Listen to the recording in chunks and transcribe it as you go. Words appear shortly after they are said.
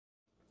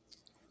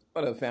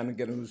What up, family?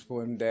 Get a news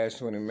reporting Dash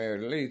 20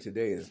 Mary Lee.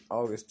 Today is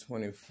August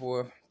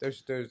 24th,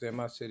 Thursday in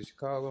my city,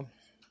 Chicago,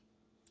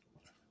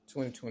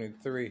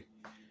 2023.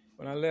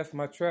 When I left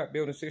my trap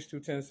building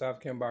 6210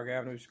 South Kembark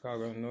Avenue,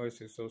 Chicago, Illinois,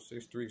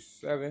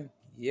 60637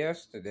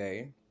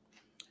 yesterday,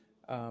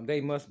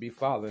 they must be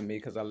following me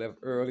because I left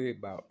early,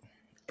 about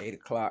 8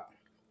 o'clock,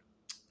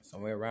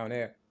 somewhere around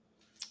there.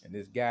 And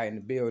this guy in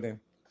the building,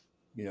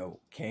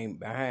 came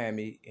behind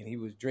me and he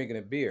was drinking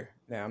a beer.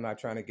 Now, I'm not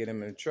trying to get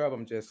him in trouble.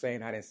 I'm just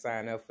saying I didn't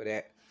sign up for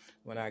that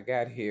when I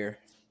got here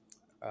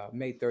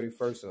May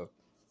 31st of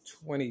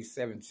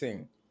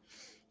 2017.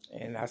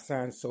 And I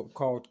signed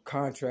so-called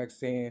contract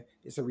saying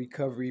it's a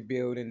recovery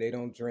building. They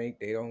don't drink.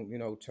 They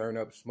don't, turn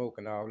up, smoke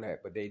and all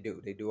that. But they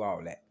do. They do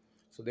all that.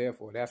 So,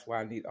 therefore, that's why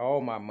I need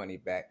all my money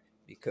back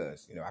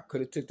because, I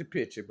could have took the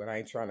picture, but I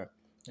ain't trying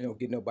to,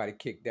 get nobody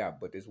kicked out.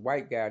 But this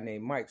white guy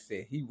named Mike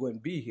said he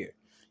wouldn't be here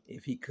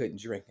if he couldn't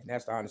drink. And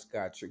that's the honest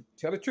God truth.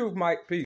 Tell the truth, Mike. Peace.